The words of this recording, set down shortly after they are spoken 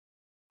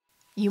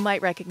You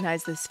might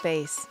recognize this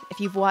face.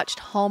 If you've watched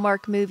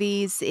Hallmark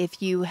movies,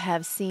 if you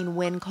have seen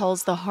When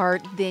Calls the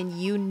Heart, then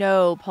you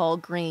know Paul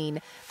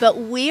Greene. But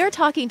we are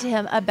talking to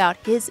him about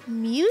his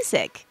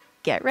music.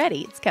 Get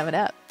ready, it's coming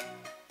up.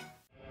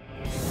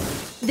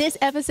 This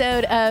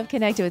episode of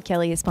Connected with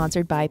Kelly is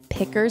sponsored by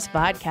Pickers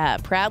Vodka,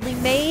 proudly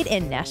made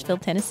in Nashville,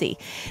 Tennessee.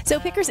 So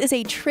Pickers is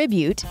a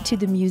tribute to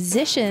the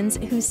musicians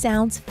whose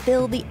sounds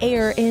fill the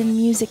air in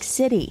Music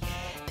City.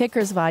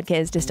 Pickers Vodka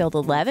is distilled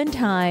 11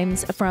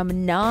 times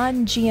from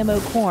non-GMO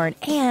corn,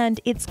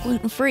 and it's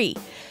gluten-free.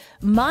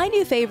 My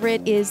new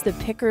favorite is the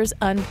Pickers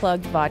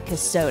Unplugged Vodka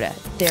Soda.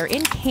 They're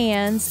in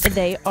cans.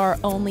 They are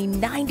only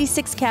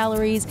 96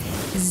 calories,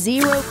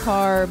 0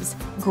 carbs,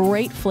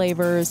 great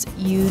flavors.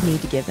 You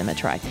need to give them a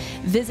try.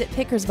 Visit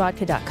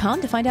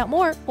pickersvodka.com to find out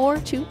more or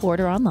to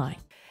order online.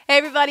 Hey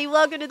everybody,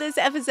 welcome to this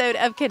episode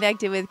of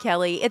Connected with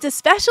Kelly. It's a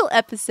special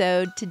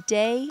episode.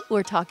 Today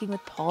we're talking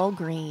with Paul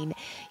Greene.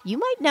 You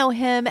might know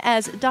him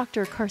as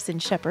Dr. Carson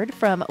Shepherd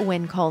from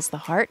When Calls the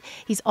Heart.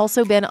 He's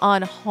also been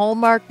on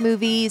Hallmark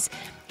movies.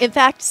 In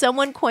fact,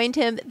 someone coined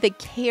him the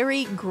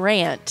Cary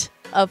Grant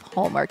of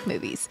Hallmark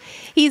movies.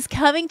 He's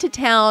coming to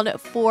town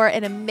for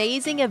an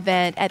amazing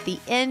event at the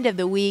end of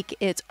the week.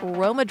 It's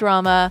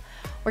RomaDrama.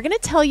 We're going to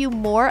tell you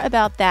more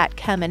about that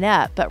coming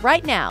up. But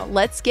right now,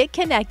 let's get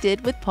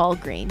connected with Paul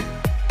Greene.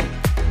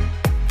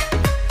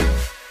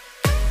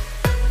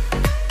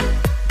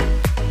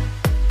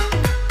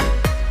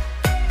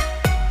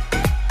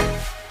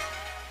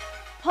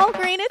 Paul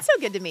Greene, it's so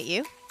good to meet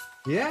you.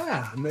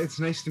 Yeah, it's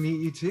nice to meet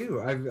you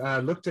too.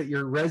 I've looked at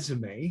your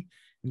resume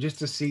and just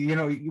to see, you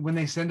know, when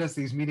they send us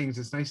these meetings,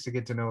 it's nice to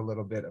get to know a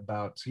little bit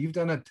about. So you've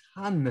done a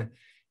ton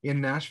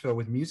in Nashville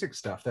with music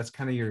stuff. That's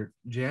kind of your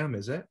jam,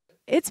 is it?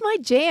 It's my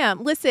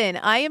jam. Listen,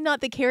 I am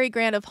not the Cary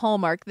Grant of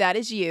Hallmark. That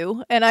is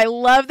you. And I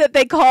love that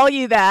they call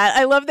you that.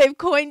 I love they've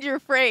coined your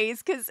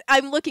phrase because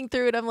I'm looking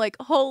through it. I'm like,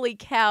 holy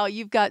cow,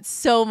 you've got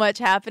so much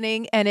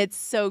happening and it's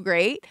so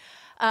great.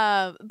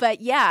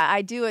 But yeah,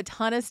 I do a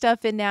ton of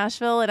stuff in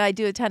Nashville and I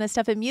do a ton of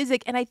stuff in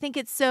music. And I think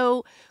it's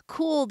so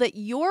cool that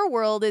your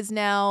world is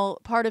now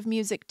part of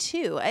music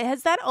too.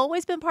 Has that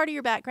always been part of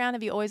your background?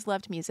 Have you always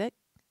loved music?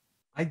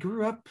 I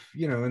grew up,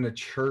 you know, in a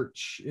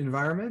church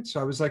environment. So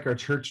I was like our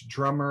church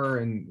drummer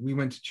and we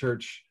went to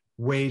church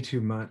way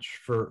too much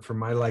for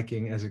my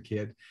liking as a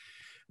kid.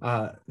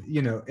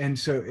 You know,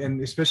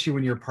 and especially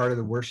when you're part of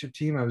the worship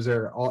team, I was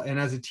there and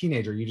as a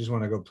teenager, you just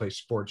want to go play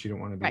sports. You don't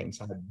want to be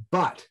inside,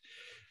 but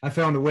I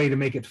found a way to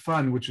make it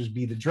fun, which was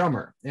be the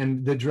drummer.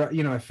 And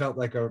you know, I felt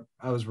like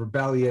I was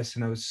rebellious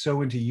and I was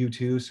so into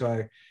U2. So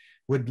I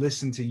would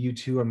listen to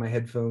U2 on my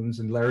headphones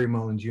and Larry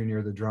Mullen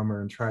Jr., the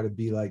drummer, and try to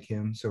be like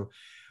him. So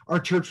our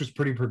church was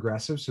pretty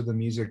progressive. So the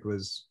music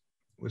was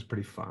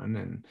pretty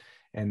fun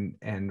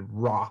and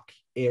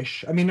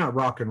rock-ish. I mean, not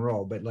rock and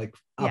roll, but like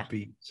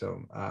upbeat. Yeah.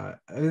 So,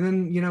 and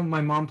then, you know, my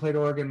mom played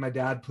organ, my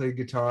dad played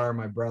guitar,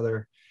 my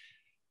brother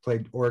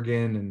played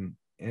organ,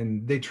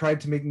 and they tried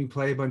to make me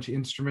play a bunch of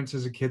instruments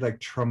as a kid, like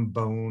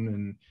trombone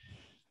and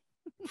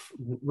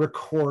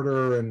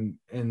recorder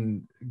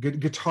and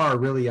guitar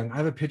really young. I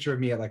have a picture of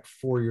me at like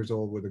 4 years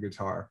old with a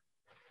guitar.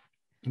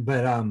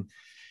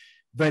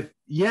 But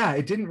yeah,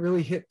 it didn't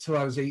really hit till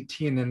I was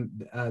 18.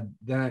 And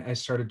then I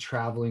started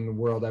traveling the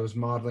world. I was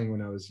modeling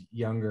when I was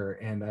younger,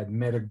 and I'd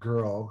met a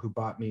girl who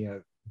bought me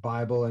a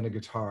Bible and a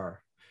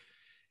guitar.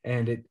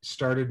 And it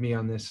started me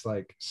on this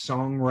like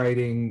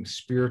songwriting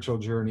spiritual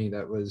journey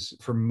that was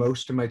for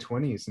most of my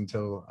 20s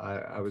until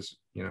I was,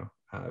 you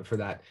know, for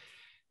that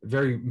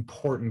very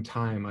important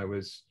time, I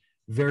was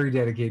very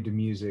dedicated to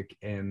music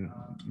and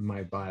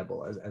my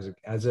Bible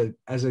as an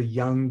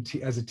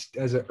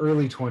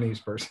early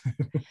 20s person.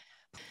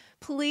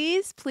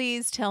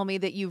 Please tell me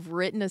that you've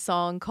written a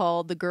song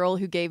called "The Girl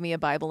Who Gave Me a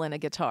Bible and a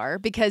Guitar,"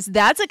 because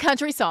that's a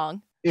country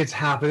song. It's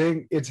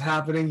happening.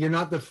 You're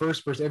not the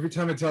first person. Every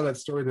time I tell that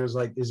story, there's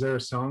like, is there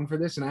a song for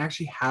this? And I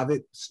actually have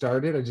it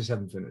started. I just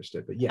haven't finished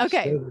it. But yes,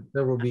 okay.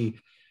 There will be.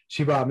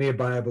 She bought me a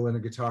Bible and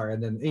a guitar,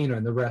 and then, you know,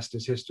 and the rest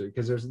is history.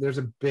 Because there's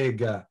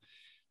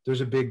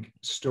a big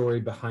story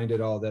behind it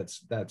all.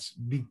 That's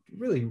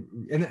really.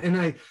 And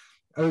I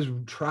was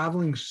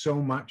traveling so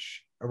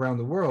much around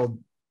the world,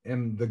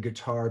 and the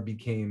guitar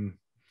came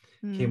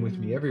with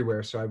me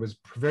everywhere. So I was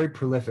very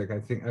prolific. I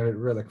think I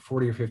read like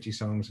 40 or 50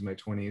 songs in my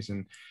 20s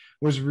and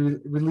was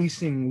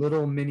releasing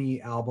little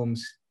mini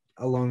albums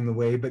along the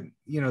way. But,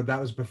 you know, that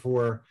was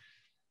before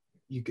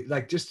you could,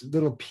 like, just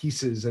little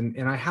pieces.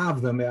 And I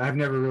have them. I've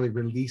never really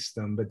released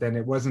them. But then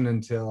it wasn't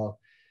until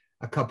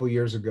a couple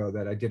years ago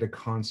that I did a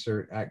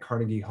concert at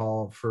Carnegie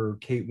Hall for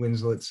Kate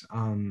Winslet's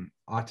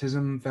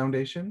Autism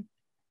Foundation.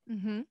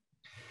 Mm-hmm.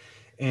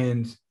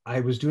 And I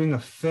was doing a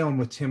film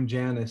with Tim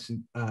Janis,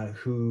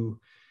 who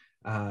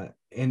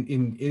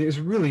and it was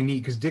really neat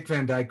because Dick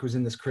Van Dyke was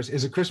in this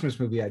is a Christmas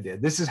movie I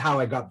did. This is how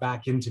I got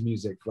back into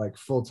music like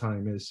full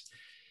time. Is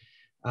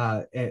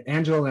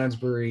Angela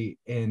Lansbury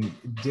and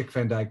Dick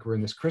Van Dyke were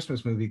in this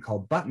Christmas movie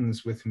called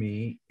Buttons with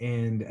me.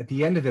 And at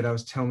the end of it, I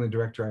was telling the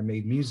director I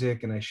made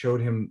music, and I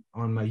showed him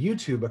on my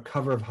YouTube a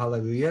cover of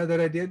Hallelujah that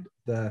I did.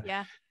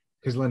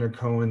 because Leonard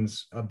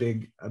Cohen's a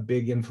big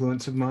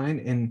influence of mine.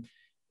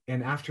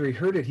 And after he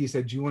heard it, he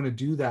said, "Do you want to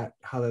do that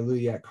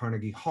Hallelujah at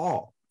Carnegie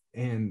Hall?"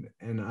 And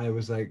I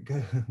was like,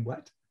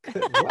 "What?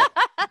 What?"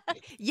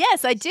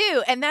 Yes, I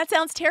do. And that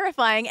sounds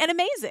terrifying and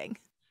amazing.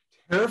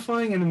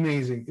 Terrifying and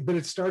amazing. But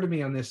it started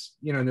me on this,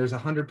 and there's a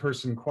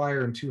 100-person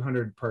choir and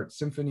 200-part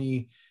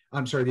symphony.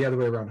 I'm sorry, the other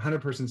way around,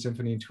 100-person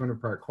symphony and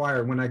 200-part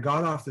choir. When I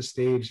got off the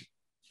stage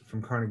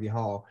from Carnegie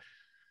Hall,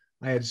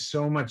 I had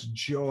so much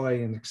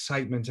joy and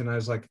excitement, and I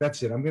was like,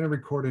 "That's it. I'm going to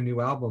record a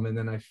new album." And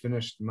then I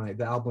finished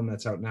the album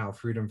that's out now,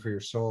 Freedom for Your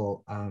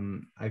Soul.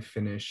 I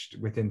finished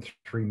within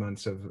 3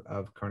 months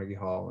of Carnegie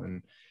Hall,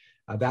 and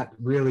that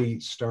really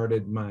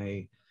started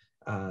my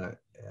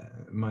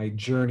my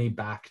journey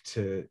back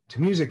to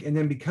music. And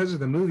then because of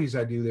the movies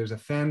I do, there's a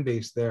fan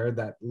base there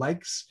that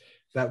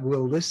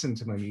will listen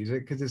to my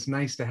music, because it's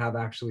nice to have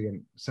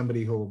actually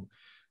somebody who'll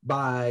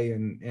buy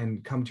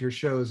and come to your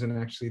shows. And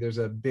actually there's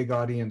a big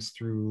audience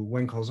through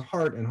When Calls a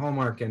Heart and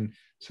Hallmark and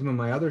some of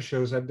my other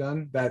shows I've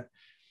done, that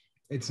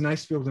it's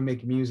nice to be able to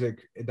make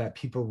music that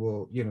people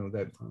will,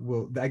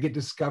 I get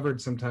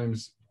discovered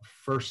sometimes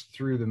first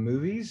through the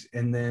movies,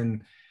 and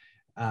then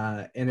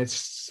and it's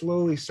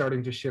slowly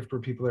starting to shift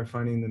where people are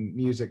finding the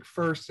music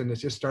first, and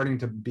it's just starting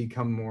to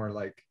become more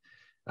like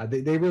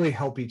they really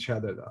help each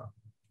other though.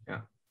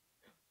 Yeah.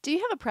 Do you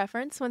have a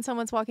preference when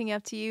someone's walking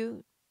up to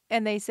you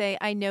and they say,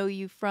 "I know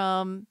you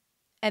from,"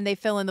 and they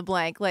fill in the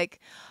blank, like,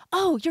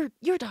 "Oh,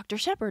 you're Dr.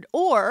 Shepherd,"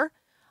 or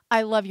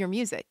 "I love your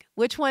music"?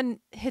 Which one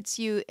hits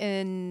you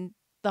in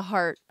the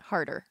heart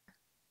harder?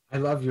 I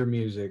love your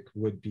music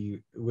would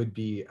be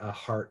a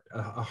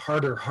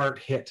harder heart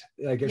hit.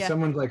 Like if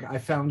someone's like, "I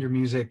found your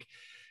music,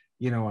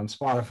 on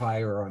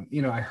Spotify or on,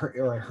 I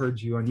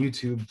heard you on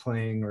YouTube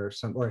playing or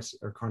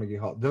Carnegie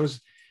Hall."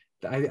 Those,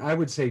 I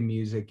would say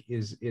music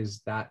is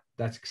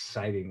that's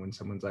exciting when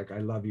someone's like, "I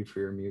love you for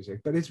your music."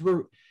 But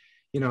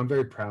I'm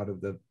very proud of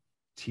the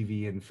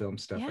TV and film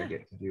stuff I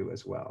get to do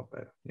as well.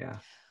 But yeah.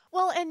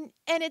 Well, and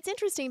it's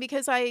interesting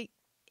because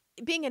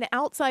being an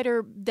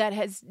outsider that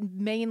has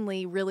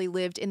mainly really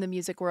lived in the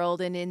music world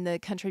and in the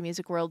country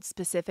music world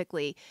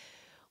specifically,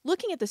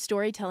 looking at the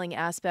storytelling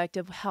aspect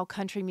of how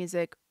country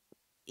music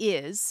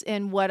is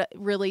and what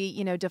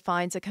really,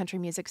 defines a country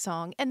music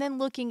song, and then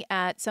looking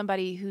at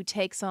somebody who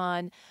takes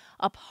on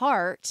a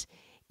part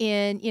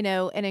in,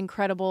 an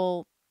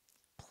incredible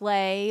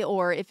play,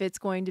 or if it's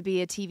going to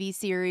be a TV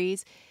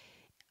series,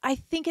 I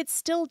think it's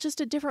still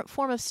just a different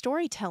form of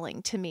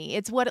storytelling to me.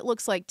 It's what it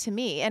looks like to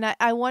me. And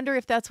I wonder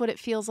if that's what it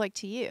feels like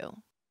to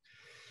you.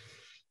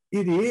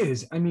 It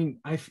is. I mean,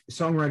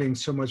 songwriting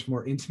is so much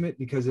more intimate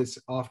because it's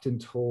often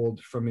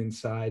told from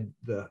inside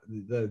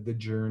the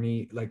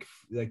journey, like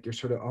you're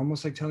sort of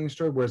almost like telling a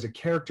story. Whereas a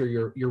character,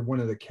 you're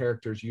one of the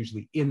characters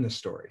usually in the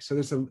story.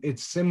 So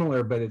it's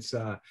similar, but it's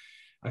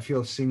I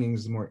feel singing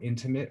is more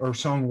intimate, or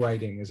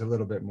songwriting is a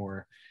little bit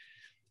more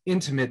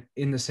intimate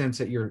in the sense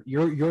that you're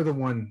the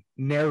one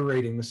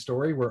narrating the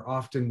story, where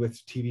often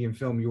with TV and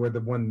film you're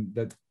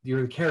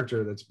the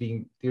character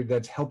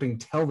that's helping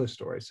tell the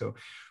story. So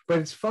but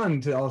it's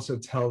fun to also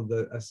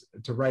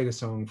to write a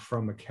song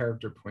from a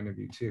character point of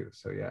view too.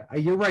 So yeah,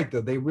 you're right though,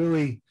 they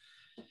really,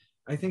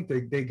 I think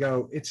they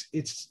go,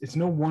 it's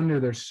no wonder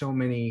there's so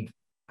many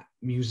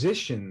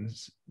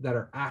musicians that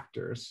are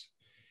actors,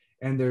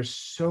 and there's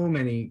so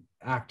many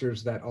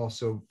actors that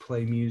also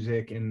play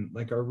music and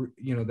that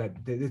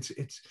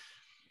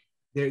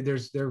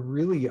there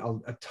really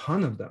a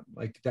ton of them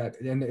like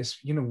that. And it's,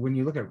 when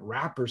you look at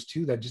rappers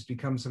too, that just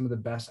become some of the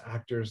best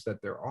actors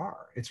that there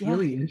are. It's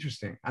really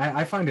interesting.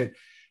 I find it,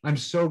 I'm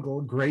so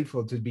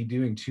grateful to be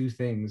doing two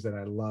things that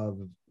I love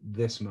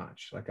this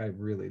much. Like I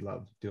really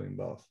love doing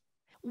both.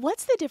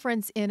 What's the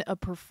difference in a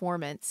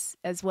performance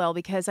as well?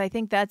 Because I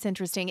think that's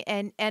interesting.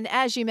 And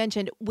as you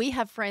mentioned, we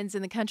have friends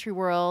in the country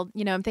world.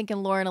 I'm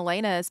thinking Lauren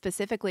Elena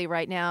specifically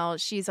right now.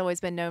 She's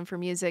always been known for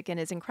music and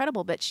is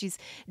incredible, but she's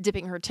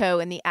dipping her toe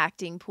in the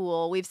acting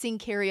pool. We've seen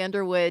Carrie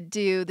Underwood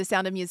do The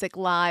Sound of Music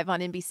live on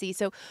NBC.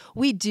 So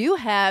we do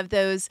have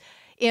those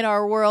in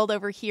our world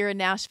over here in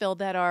Nashville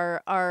that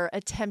are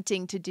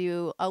attempting to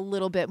do a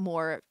little bit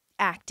more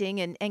acting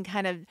and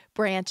kind of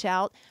branch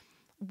out.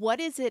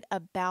 What is it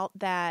about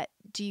that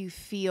do you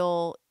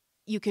feel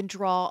you can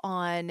draw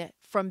on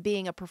from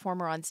being a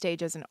performer on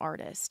stage as an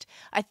artist?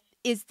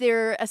 Is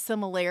there a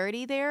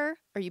similarity there?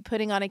 Are you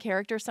putting on a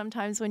character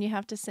sometimes when you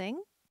have to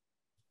sing?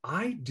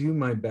 I do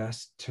my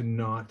best to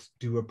not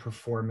do a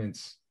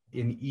performance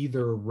in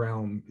either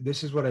realm.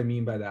 This is what I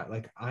mean by that.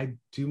 Like I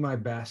do my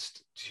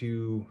best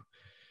to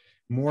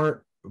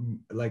more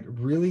like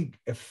really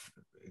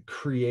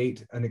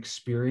create an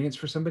experience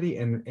for somebody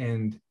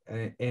and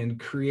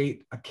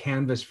create a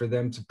canvas for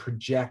them to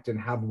project and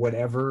have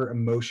whatever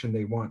emotion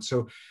they want.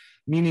 So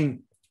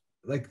meaning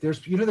like there's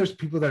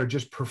people that are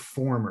just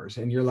performers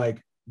and you're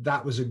like,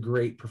 that was a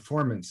great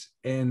performance.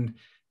 And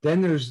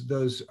then there's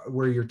those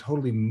where you're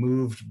totally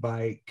moved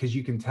by, because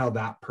you can tell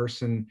that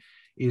person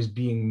is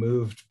being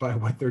moved by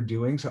what they're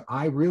doing. So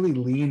I really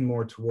lean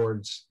more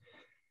towards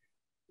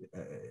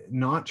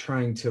not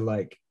trying to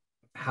like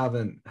have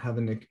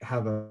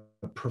a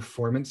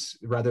performance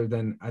rather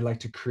than I like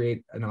to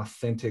create an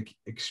authentic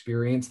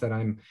experience that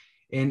I'm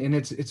in. And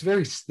it's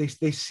very,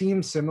 they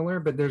seem similar,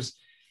 but there's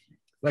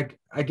like,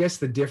 I guess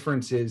the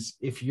difference is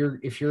if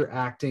you're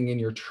acting and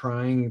you're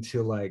trying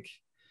to like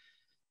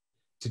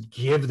to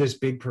give this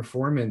big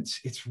performance,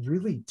 it's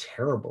really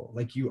terrible.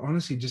 Like you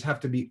honestly just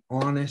have to be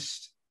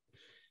honest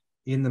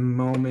in the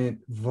moment,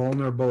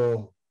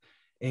 vulnerable,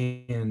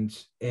 and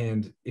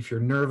if you're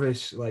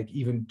nervous, like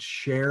even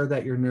share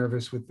that you're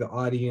nervous with the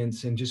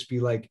audience and just be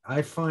like,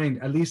 I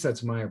find, at least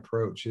that's my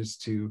approach, is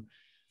to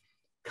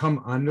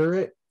come under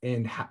it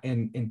and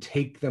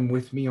take them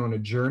with me on a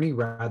journey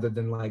rather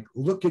than like,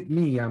 look at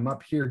me, I'm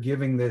up here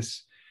giving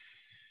this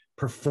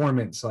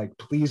performance, like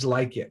please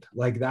like it.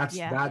 Like that's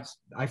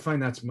I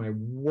find that's my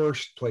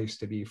worst place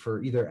to be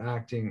for either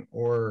acting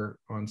or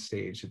on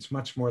stage. It's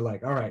much more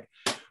like, all right,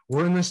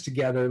 we're in this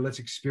together, let's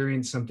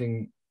experience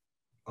something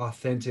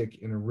authentic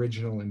and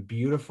original and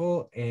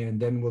beautiful, and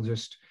then we'll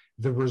just,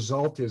 the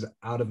result is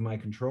out of my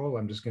control.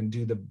 I'm just going to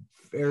do the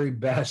very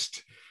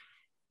best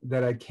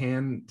that I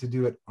can to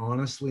do it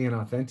honestly and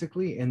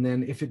authentically. And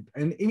then if it,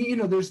 and you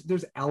know,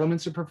 there's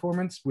elements of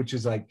performance which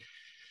is like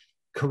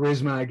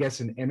charisma, I guess,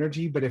 and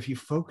energy, but if you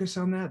focus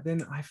on that,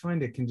 then I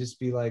find it can just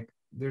be like,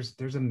 there's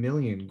a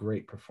million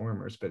great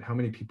performers, but how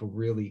many people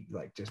really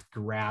like just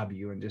grab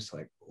you and just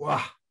like,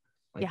 wow,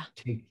 like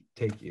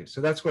take you.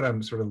 So that's what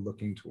I'm sort of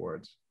looking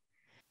towards.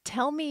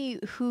 Tell me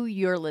who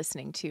you're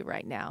listening to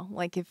right now.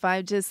 Like if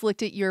I just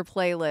looked at your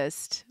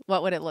playlist,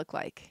 what would it look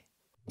like?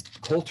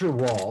 Colter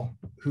Wall,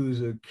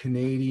 who's a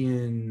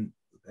Canadian.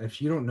 If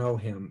you don't know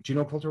him, do you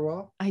know Colter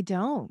Wall? I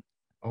don't.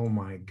 Oh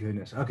my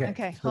goodness. Okay.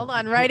 Okay. Hold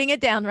on. Writing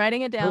it down.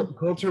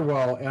 Colter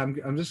Wall.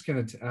 I'm just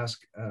going to ask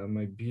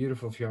my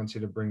beautiful fiance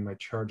to bring my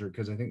charger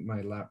because I think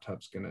my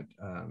laptop's going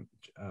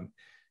to,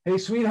 hey,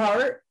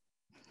 sweetheart,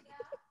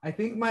 I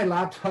think my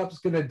laptop's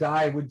going to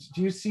die.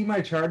 Do you see my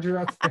charger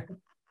out there?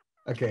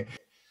 Okay.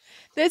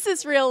 This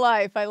is real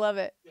life. I love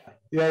it.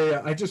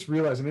 Yeah. I just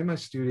realized I'm in my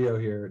studio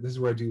here. This is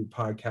where I do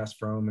podcasts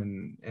from,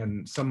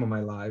 and some of my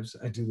lives.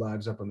 I do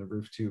lives up on the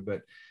roof too,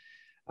 but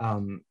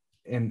and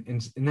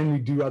then we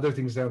do other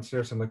things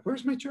downstairs. So I'm like,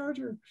 where's my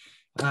charger?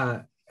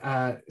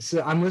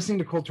 So I'm listening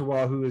to Colter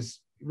Wall, who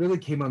really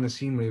came on the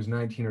scene when he was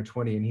 19 or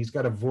 20, and he's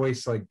got a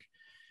voice like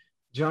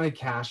Johnny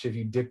Cash if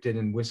you dipped it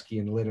in whiskey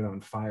and lit it on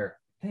fire.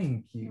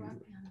 Thank you.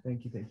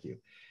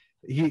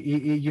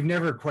 You've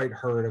never quite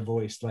heard a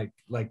voice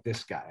like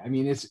this guy. I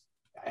mean,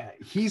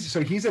 he's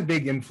a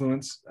big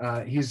influence.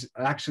 He's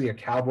actually a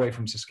cowboy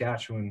from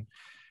Saskatchewan,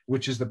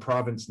 which is the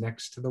province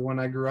next to the one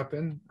I grew up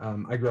in.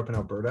 I grew up in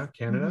Alberta,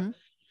 Canada. Mm-hmm.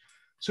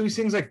 So he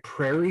sings like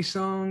prairie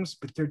songs,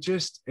 but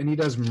and he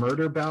does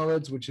murder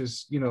ballads, which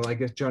is, you know, I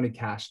guess Johnny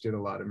Cash did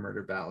a lot of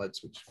murder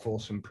ballads, which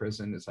Folsom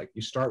Prison is like,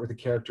 you start with the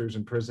characters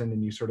in prison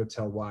and you sort of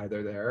tell why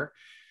they're there.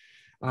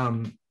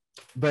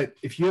 But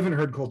if you haven't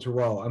heard Colter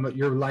Wall,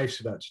 your life's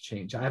about to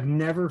change. I've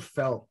never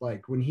felt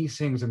like when he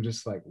sings, I'm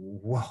just like,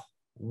 whoa,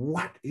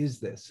 what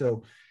is this?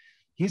 So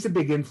he's a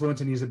big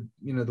influence, and he's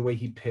the way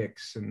he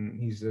picks,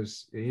 and he's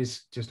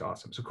just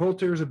awesome. So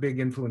Colter is a big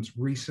influence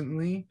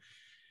recently.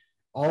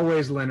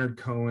 Always Leonard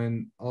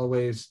Cohen,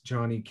 always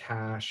Johnny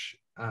Cash,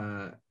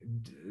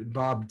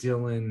 Bob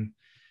Dylan.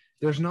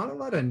 There's not a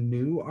lot of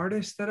new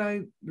artists that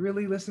I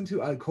really listen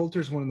to.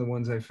 Coulter's one of the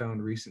ones I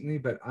found recently,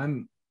 but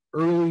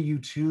early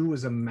U2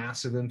 was a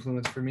massive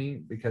influence for me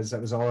because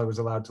that was all I was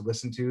allowed to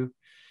listen to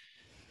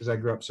because I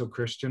grew up so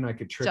Christian. I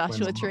could trick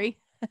Joshua Tree.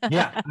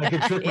 Yeah, I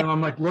could trick my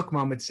mom. Like, look,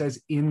 Mom, it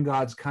says "In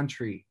God's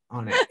Country"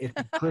 on it. It's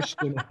a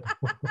Christian.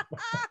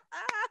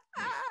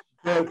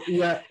 But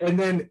yeah, and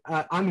then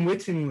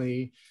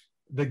unwittingly,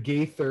 the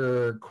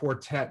Gaither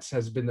quartets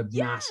has been the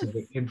massive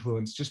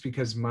influence just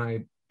because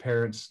my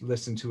parents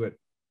listened to it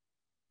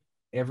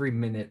every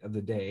minute of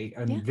the day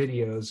and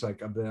videos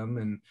like of them,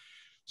 and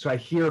so I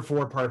hear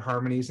 4-part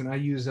harmonies, and I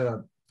use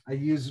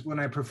when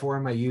I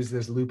perform, I use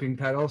this looping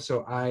pedal.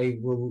 So I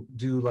will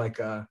do like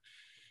the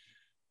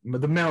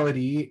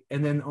melody,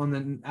 and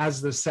then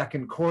as the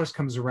second chorus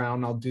comes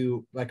around, I'll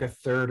do like a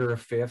third or a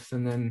fifth,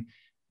 and then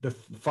the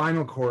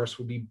final chorus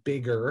will be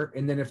bigger.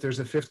 And then if there's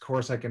a fifth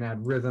chorus, I can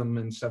add rhythm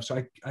and stuff.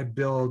 So I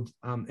build,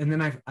 and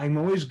then I'm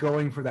always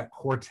going for that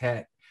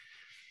quartet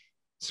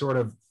sort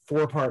of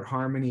 4-part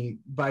harmony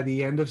by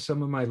the end of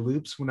some of my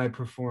loops when I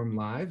perform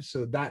live.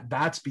 So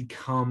that's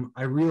become,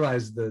 I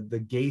realize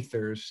the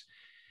Gaithers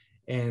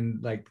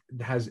and like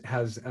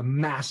has a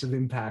massive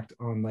impact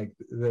on like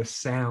the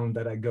sound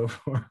that I go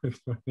for.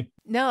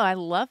 No, I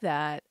love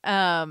that.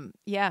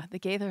 The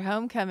Gaither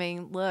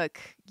Homecoming, look,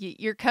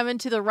 you're coming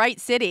to the right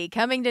city,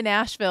 coming to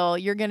Nashville,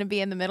 you're going to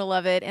be in the middle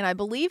of it. And I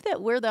believe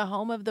that we're the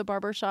home of the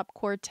Barbershop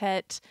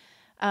Quartet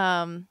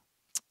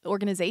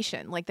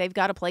organization. Like they've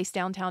got a place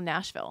downtown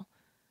Nashville.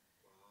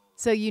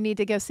 So you need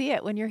to go see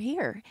it when you're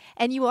here.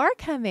 And you are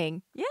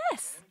coming.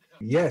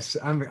 Yes,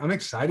 I'm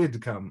excited to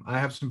come. I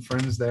have some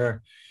friends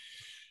there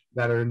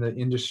that are in the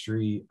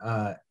industry,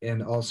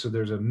 and also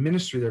there's a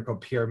ministry there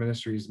called PR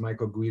Ministries.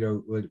 Michael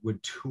Guido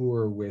would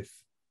tour with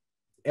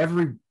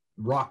every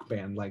rock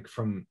band, like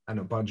from, I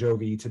don't know, Bon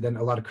Jovi to then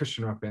a lot of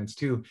Christian rock bands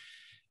too.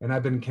 And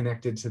I've been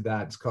connected to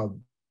that. It's called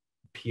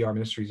PR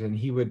Ministries. And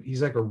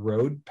he's like a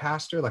road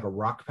pastor, like a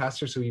rock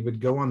pastor. So he would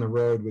go on the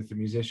road with the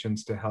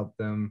musicians to help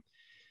them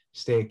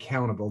stay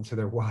accountable to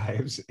their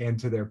wives and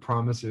to their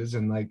promises.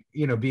 And like,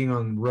 you know, being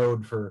on the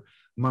road for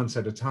months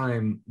at a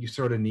time, you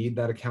sort of need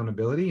that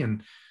accountability.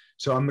 And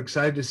so I'm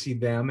excited to see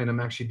them. And I'm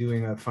actually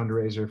doing a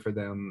fundraiser for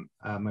them.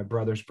 My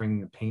brother's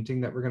bringing a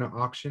painting that we're going to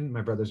auction.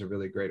 My brother's a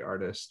really great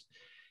artist.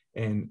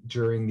 And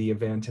during the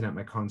event and at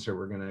my concert,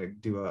 we're going to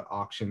do an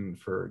auction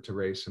to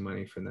raise some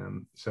money for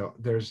them. So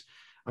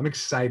I'm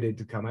excited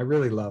to come. I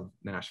really love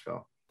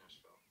Nashville.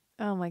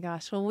 Oh my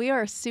gosh. Well, we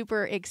are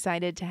super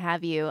excited to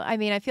have you. I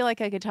mean, I feel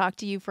like I could talk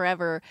to you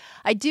forever.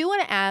 I do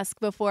want to ask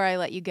before I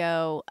let you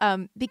go,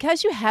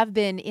 because you have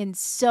been in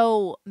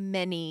so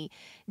many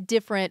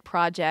different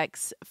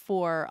projects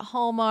for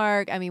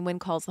Hallmark. I mean, When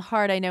Calls the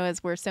Heart, I know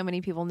is where so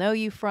many people know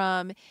you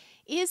from.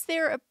 Is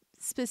there a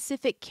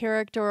specific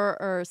character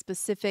or a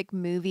specific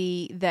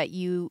movie that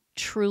you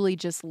truly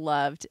just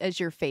loved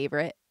as your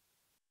favorite?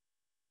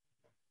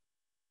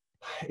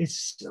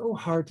 It's so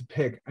hard to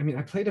pick. I mean,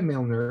 I played a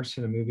male nurse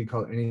in a movie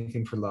called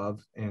Anything for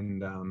Love,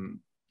 and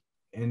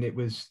it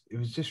was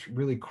just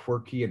really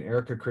quirky. And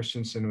Erica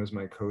Christensen was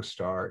my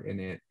co-star in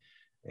it,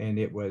 and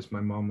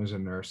my mom was a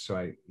nurse, so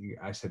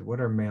I said,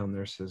 "What are male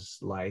nurses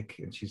like?"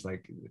 And she's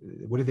like,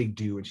 "What do they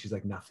do?" And she's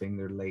like, "Nothing.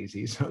 They're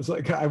lazy." So I was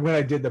like, when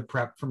I did the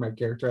prep for my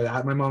character,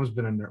 my mom's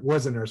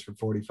was a nurse for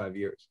 45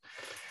 years.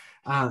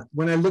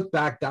 When I look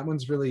back, that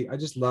one's really, I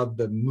just love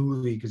the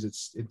movie because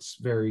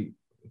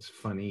it's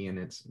funny, and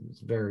it's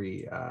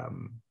very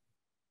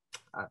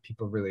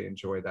people really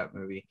enjoy that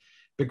movie.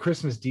 But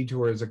Christmas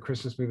Detour is a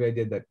Christmas movie I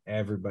did that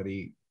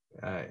everybody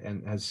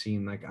and has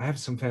seen. Like, I have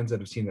some fans that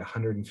have seen it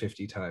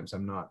 150 times.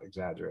 I'm not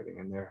exaggerating.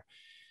 And they're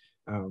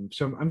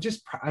so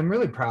I'm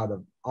really proud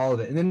of all of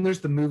it. And then there's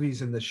the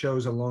movies and the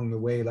shows along the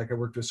way. Like, I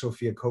worked with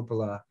Sofia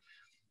Coppola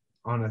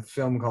on a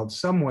film called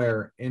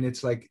Somewhere, and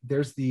it's like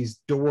there's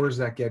these doors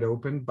that get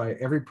opened by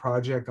every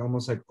project,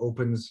 almost like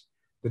opens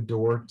the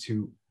door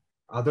to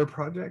other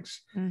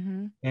projects.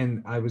 Mm-hmm.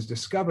 And I was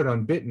discovered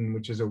on Bitten,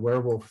 which is a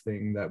werewolf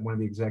thing that one of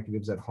the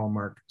executives at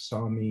Hallmark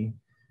saw me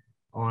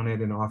on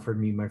it and offered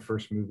me my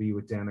first movie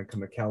with Danica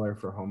McKellar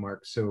for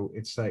Hallmark. So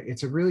it's like,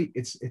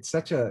 it's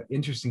such a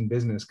interesting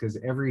business, because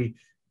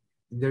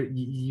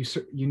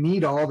you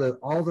need all the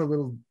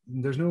little,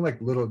 there's no like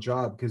little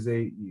job, because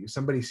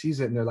somebody sees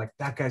it and they're like,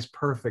 that guy's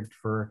perfect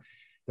for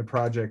the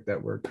project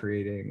that we're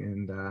creating.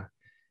 And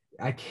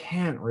I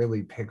can't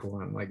really pick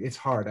one. Like, it's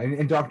hard.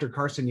 And Dr.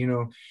 Carson, you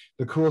know,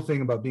 the cool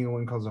thing about being a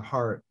One Calls a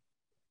Heart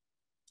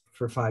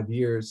for 5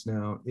 years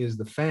now is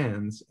the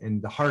fans,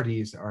 and the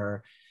Hearties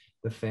are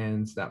the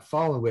fans that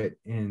follow it.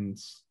 And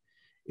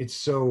it's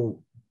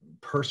so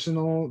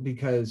personal,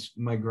 because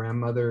my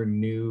grandmother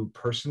knew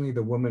personally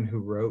the woman who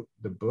wrote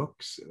the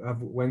books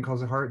of When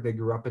Calls a Heart. They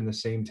grew up in the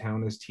same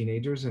town as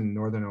teenagers in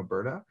northern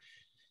Alberta.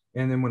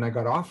 And then when I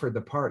got offered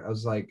the part, I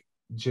was like,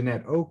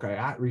 Jeanette Oak,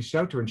 I reached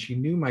out to her, and she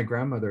knew my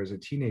grandmother as a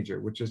teenager,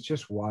 which is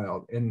just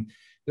wild. And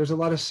there's a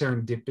lot of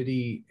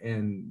serendipity,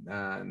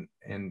 and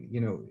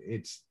you know,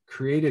 it's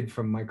created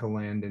from Michael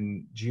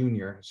Landon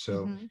Jr.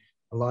 So Mm-hmm.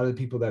 a lot of the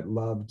people that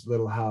loved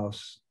Little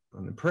House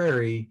on the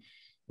Prairie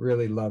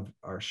really loved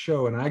our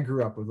show. And I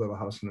grew up with Little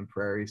House on the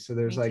Prairie. So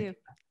there's Me like, too.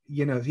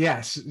 you know,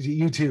 yes,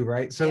 you too,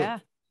 right? So Yeah.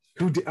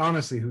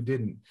 honestly, who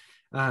didn't?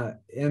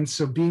 And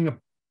so being a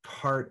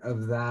part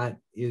of that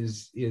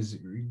is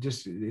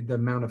just the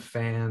amount of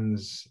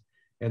fans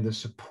and the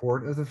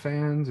support of the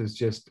fans is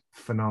just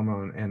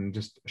phenomenal. And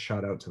just a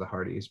shout out to the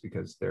Hardys,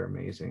 because they're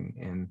amazing.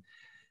 And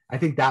I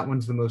think that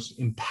one's the most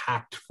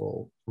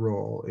impactful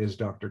role, is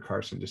Dr.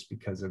 Carson, just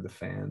because of the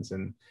fans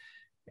and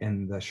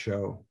the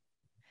show.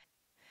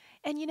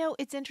 And you know,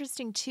 it's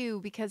interesting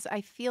too, because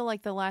I feel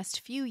like the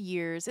last few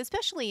years,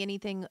 especially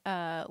anything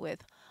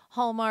with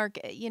Hallmark,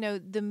 you know,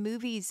 the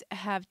movies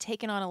have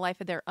taken on a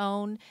life of their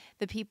own.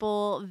 The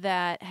people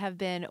that have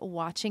been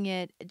watching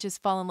it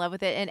just fall in love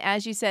with it. And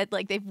as you said,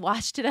 like, they've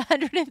watched it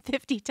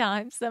 150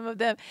 times, some of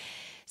them.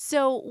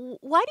 So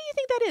why do you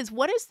think that is?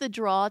 What is the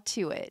draw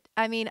to it?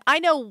 I mean, I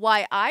know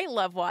why I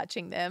love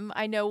watching them.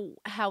 I know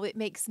how it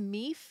makes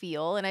me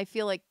feel. And I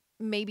feel like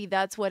maybe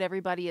that's what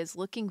everybody is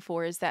looking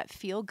for, is that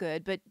feel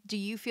good. But do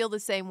you feel the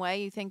same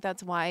way? You think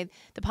that's why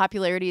the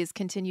popularity has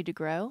continued to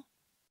grow?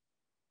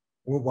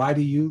 Well, why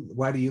do you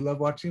love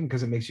watching?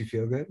 Because it makes you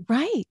feel good.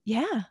 Right.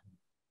 Yeah.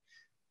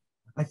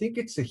 I think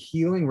it's a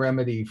healing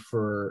remedy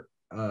for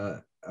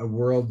a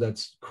world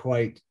that's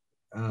quite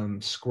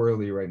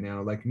squirrely right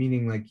now. Like,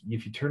 meaning, like,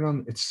 if you turn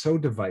on, it's so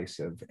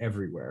divisive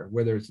everywhere,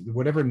 whether it's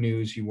whatever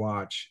news you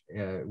watch,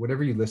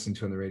 whatever you listen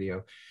to on the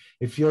radio,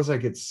 it feels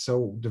like it's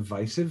so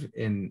divisive.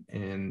 And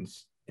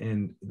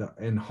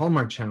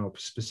Hallmark Channel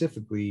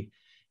specifically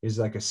is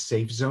like a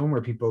safe zone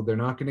where they're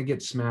not going to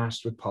get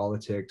smashed with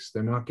politics.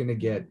 They're not going to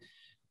get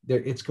there.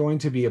 It's going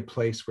to be a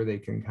place where they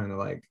can kind of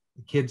like,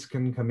 kids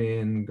can come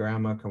in,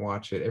 grandma can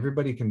watch it,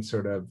 everybody can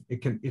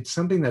it's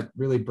something that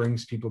really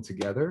brings people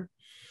together.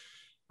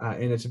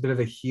 and it's a bit of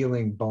a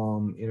healing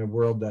balm in a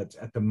world that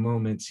at the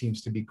moment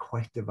seems to be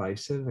quite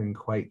divisive and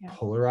quite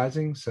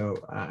polarizing. So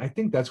I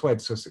think that's why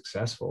it's so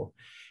successful.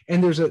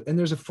 And there's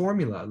a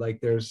formula. Like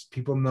there's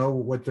people know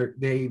what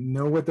they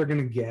know what they're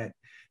going to get.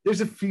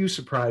 There's a few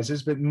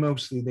surprises, but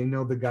mostly they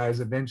know the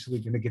guy's eventually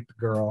going to get the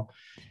girl,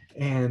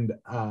 and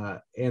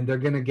they're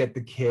going to get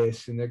the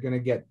kiss, and they're going to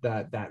get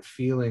that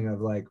feeling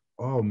of like,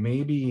 oh,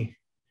 maybe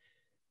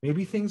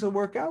things will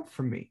work out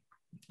for me.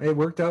 It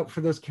worked out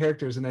for those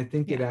characters, and I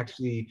think it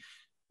actually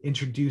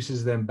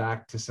introduces them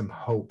back to some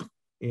hope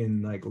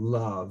in like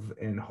love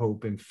and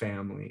hope in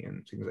family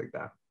and things like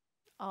that.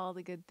 All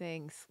the good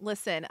things.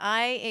 Listen,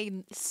 I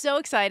am so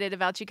excited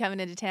about you coming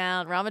into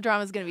town.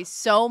 RomaDrama is going to be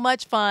so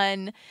much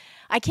fun.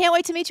 I can't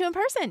wait to meet you in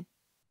person.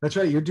 That's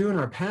right. You're doing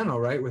our panel,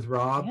 right, with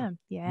Rob?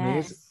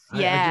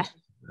 Yeah.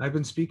 I've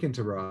been speaking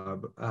to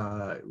Rob,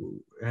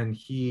 and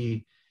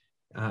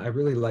I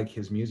really like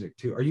his music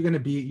too. Are you going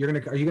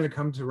to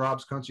come to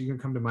Rob's concert? Are you going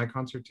to come to my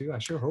concert too? I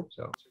sure hope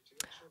so.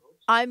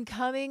 I'm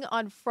coming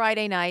on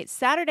Friday night.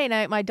 Saturday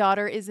night, my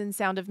daughter is in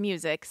Sound of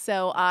Music,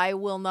 so I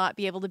will not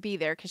be able to be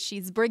there because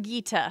she's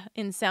Brigitte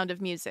in Sound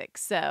of Music.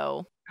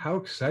 So how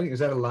exciting. Is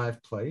that a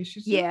live play?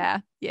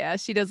 Yeah,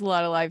 she does a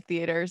lot of live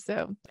theater,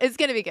 so it's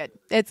going to be good.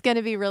 It's going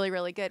to be really,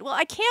 really good. Well,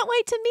 I can't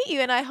wait to meet you,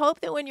 and I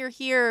hope that when you're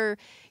here,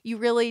 you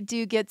really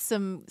do get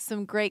some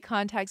great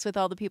contacts with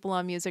all the people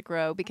on Music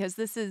Row, because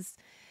this is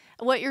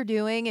what you're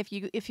doing.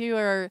 If you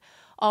are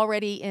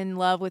already in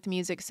love with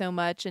music so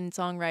much and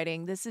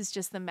songwriting, this is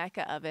just the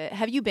mecca of it.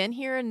 Have you been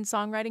here in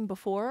songwriting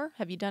before?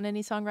 Have you done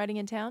any songwriting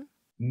in town?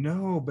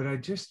 No, but I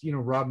just,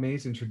 Rob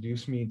Mays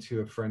introduced me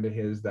to a friend of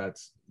his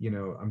that's,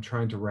 I'm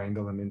trying to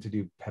wrangle him in to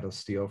do pedal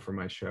steel for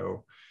my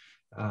show.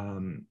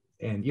 And,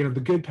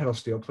 the good pedal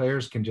steel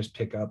players can just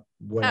pick up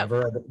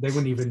whatever. Oh. They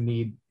wouldn't even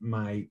need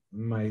my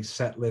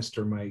set list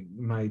or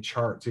my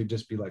chart to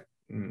just be like,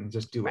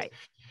 just do it.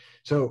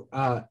 So,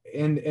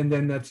 and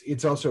then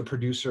it's also a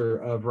producer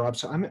of Rob.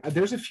 So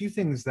there's a few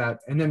things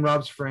and then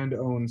Rob's friend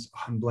owns,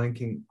 I'm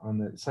blanking on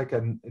the, it's like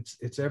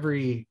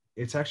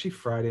it's actually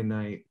Friday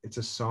night. It's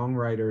a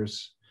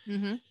songwriters,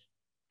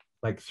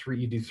 like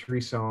you do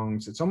 3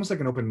 songs. It's almost like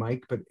an open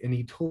mic, and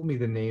he told me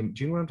the name.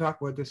 Do you know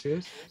what this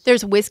is?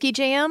 There's Whiskey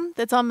Jam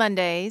that's on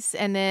Mondays.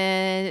 And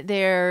then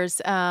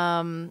there's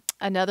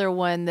another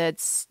one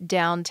that's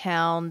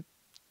downtown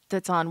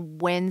that's on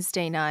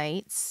Wednesday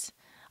nights.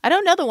 I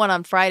don't know the one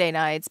on Friday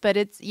nights, but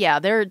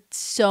there are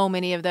so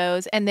many of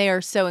those, and they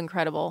are so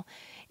incredible.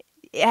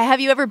 Have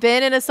you ever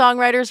been in a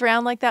songwriters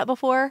round like that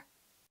before?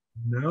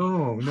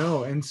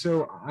 No. And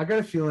so I got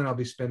a feeling I'll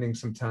be spending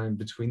some time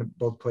between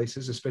both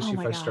places, especially if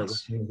I start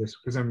listening to this,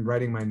 because I'm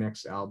writing my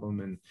next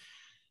album, and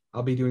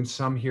I'll be doing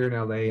some here in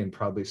LA and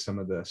probably some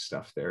of the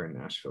stuff there in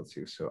Nashville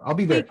too. So I'll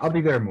be there. I'll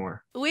be there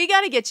more. We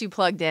got to get you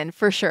plugged in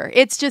for sure.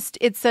 It's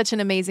such an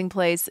amazing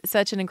place,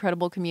 such an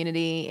incredible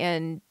community.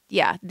 And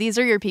yeah, these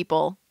are your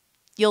people.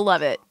 You'll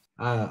love it.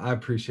 I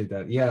appreciate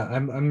that. Yeah,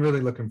 I'm really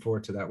looking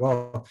forward to that.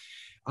 Well,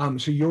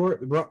 so your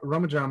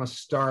RomaDrama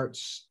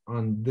starts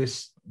on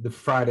the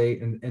Friday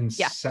and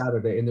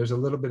Saturday, and there's a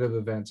little bit of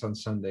events on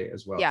Sunday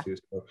as well too.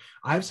 So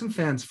I have some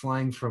fans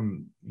flying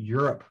from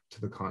Europe to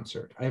the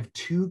concert. I have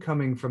 2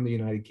 coming from the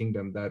United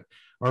Kingdom that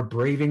are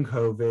braving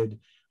COVID,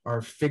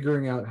 are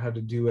figuring out how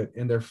to do it,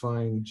 and they're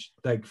flying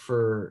like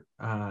for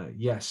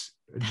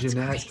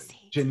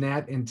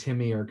Jeanette and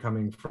Timmy are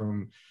coming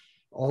from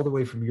all the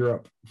way from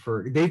Europe.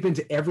 They've been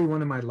to every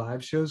one of my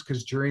live shows,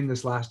 because during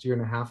this last year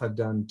and a half I've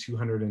done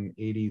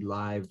 280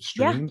 live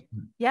streams.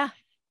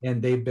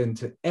 And they've been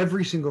to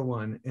every single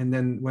one. And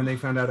then when they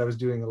found out I was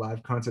doing a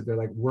live concert, they're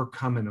like, we're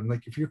coming. I'm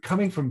like, if you're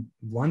coming from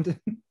London.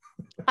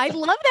 I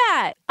love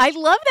that.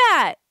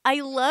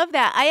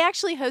 I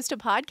actually host a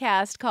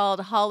podcast called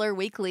Holler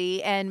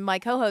Weekly, and my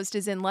co-host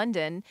is in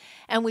London,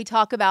 and we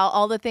talk about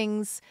all the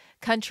things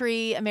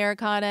country,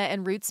 Americana,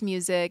 and roots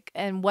music,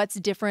 and what's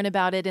different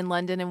about it in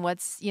London and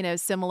what's,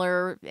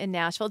 similar in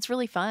Nashville. It's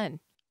really fun.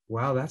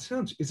 Wow,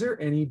 is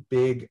there any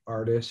big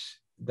artists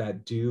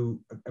that do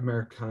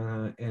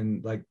Americana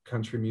and like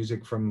country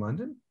music from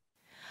London?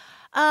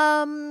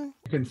 You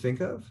can think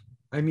of?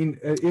 I mean,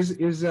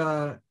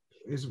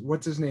 is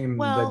what's his name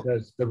that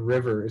does The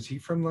River? Is he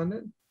from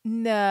London?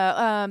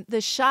 No,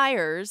 the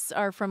Shires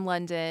are from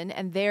London,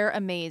 and they're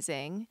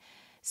amazing.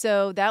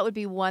 So that would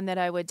be one that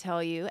I would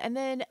tell you. And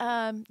then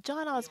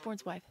John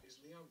Osborne's wife. Is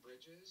Leon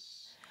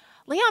Bridges?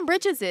 Leon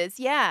Bridges is,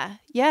 yeah.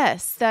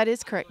 Yes, that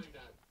is correct.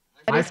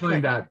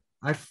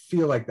 I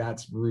feel like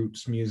that's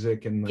roots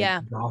music and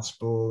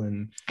gospel.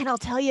 And I'll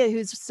tell you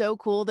who's so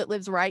cool that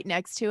lives right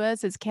next to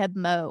us is Keb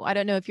Mo. I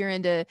don't know if you're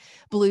into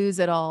blues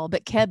at all,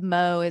 but Keb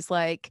Mo is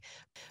like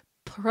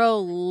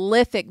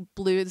prolific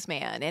blues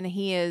man, and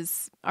he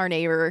is our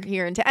neighbor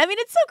here in town. I mean,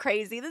 it's so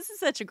crazy. This is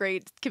such a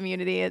great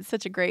community. It's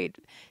such a great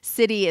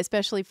city,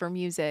 especially for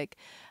music.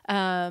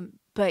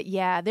 But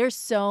yeah, there's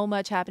so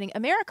much happening.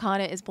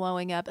 Americana is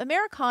blowing up.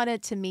 Americana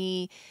to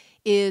me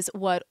is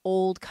what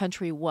old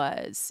country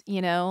was,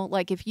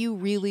 like if you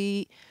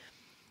really,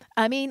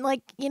 I mean,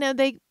 like,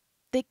 they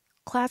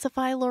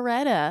classify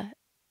Loretta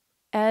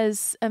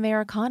as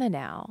Americana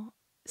now.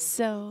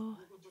 So,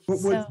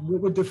 What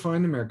would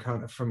define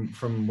Americana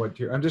from what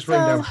you're? I'm just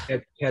writing so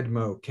down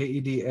Kedmo,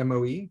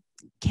 Kedmoe.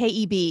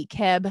 Keb,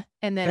 Keb,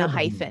 and then a Keb.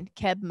 hyphen,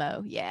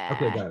 Kebmo. Yeah.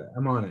 Okay, got it.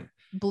 I'm on it.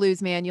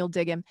 Blues man, you'll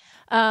dig him.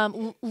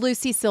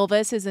 Lucy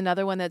Silvas is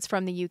another one that's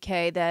from the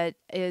UK that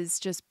is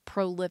just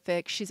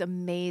prolific. She's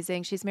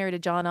amazing. She's married to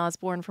John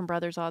Osborne from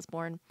Brothers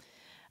Osborne.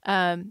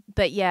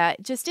 But yeah,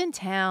 just in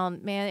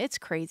town, man, it's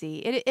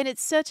crazy. And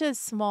it's such a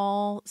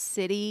small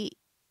city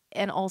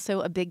and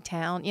also a big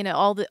town. You know,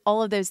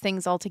 all of those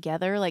things all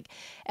together. Like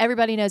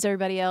everybody knows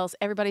everybody else.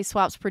 Everybody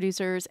swaps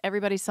producers.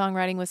 Everybody's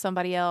songwriting with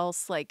somebody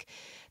else. Like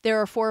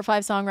there are 4 or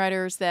 5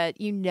 songwriters that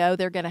you know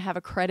they're going to have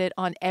a credit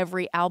on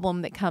every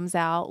album that comes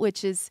out,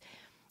 which is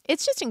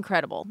it's just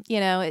incredible. You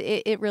know,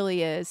 it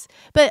really is.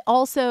 But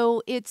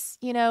also it's,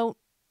 you know,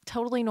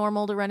 totally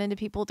normal to run into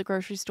people at the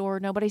grocery store.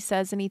 Nobody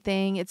says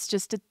anything. It's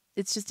just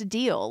a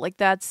deal. Like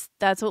that's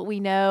what we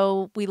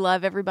know. We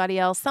love everybody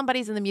else.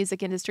 Somebody's in the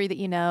music industry that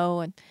you know,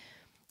 and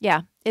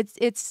yeah,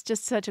 it's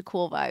just such a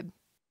cool vibe.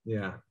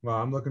 Yeah. Well,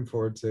 I'm looking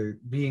forward to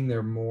being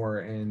there more,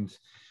 and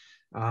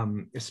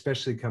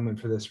especially coming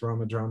for this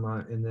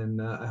RomaDrama. And then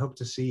I hope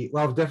to see.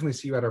 Well, I'll definitely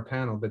see you at our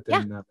panel, but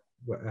then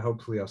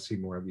hopefully I'll see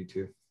more of you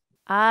too.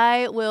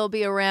 I will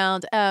be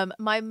around.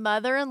 My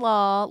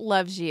mother-in-law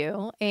loves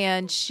you,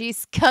 and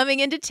she's coming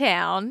into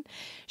town.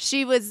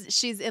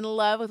 She's in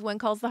love with When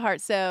Calls the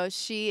Heart, so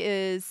she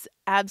is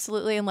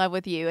absolutely in love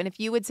with you. And if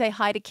you would say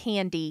hi to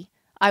Candy,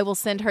 I will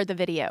send her the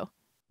video.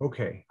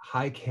 Okay.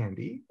 Hi,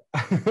 Candy.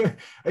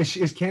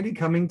 Is Candy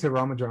coming to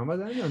RomaDrama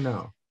then, or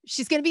no?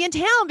 She's going to be in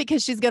town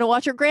because she's going to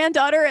watch her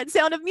granddaughter at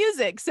Sound of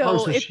Music.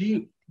 So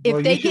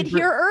if they get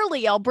here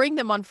early, I'll bring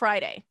them on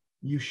Friday.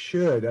 You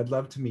should. I'd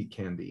love to meet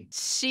Candy.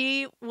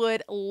 She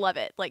would love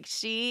it. Like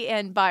she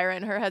and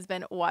Byron, her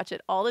husband, watch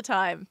it all the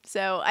time.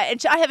 So I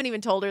haven't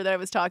even told her that I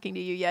was talking to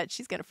you yet.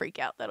 She's going to freak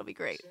out. That'll be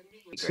great.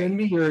 Send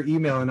me your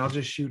email and I'll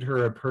just shoot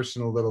her a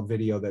personal little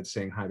video that's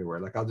saying hi to her.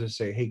 Like I'll just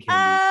say, hey, Candy.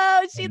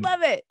 Oh, she'd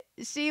love it.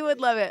 She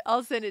would love it.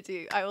 I'll send it to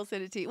you. I will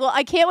send it to you. Well,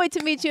 I can't wait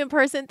to meet you in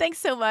person. Thanks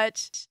so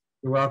much.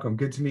 You're welcome.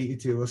 Good to meet you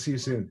too. We'll see you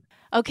soon.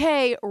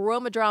 Okay,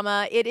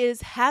 RomaDrama. It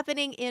is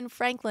happening in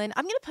Franklin.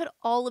 I'm going to put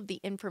all of the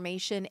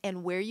information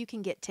and where you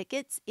can get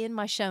tickets in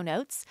my show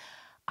notes.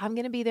 I'm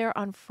going to be there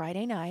on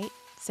Friday night.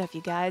 So if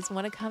you guys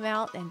want to come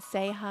out and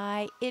say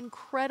hi,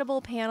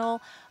 incredible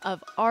panel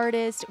of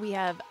artists. We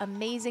have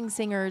amazing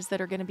singers that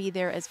are going to be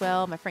there as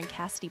well. My friend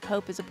Cassidy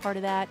Pope is a part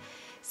of that.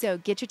 So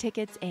get your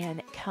tickets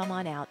and come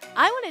on out.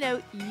 I want to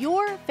know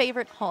your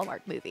favorite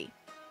Hallmark movie.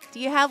 Do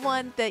you have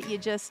one that you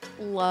just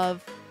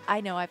love? I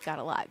know I've got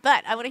a lot,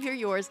 but I want to hear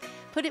yours.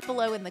 Put it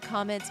below in the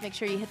comments. Make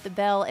sure you hit the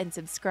bell and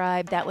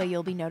subscribe. That way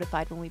you'll be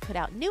notified when we put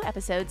out new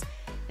episodes.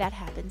 That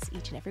happens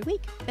each and every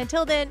week.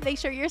 Until then, make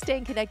sure you're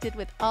staying connected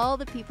with all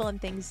the people and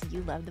things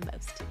you love the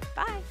most.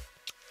 Bye.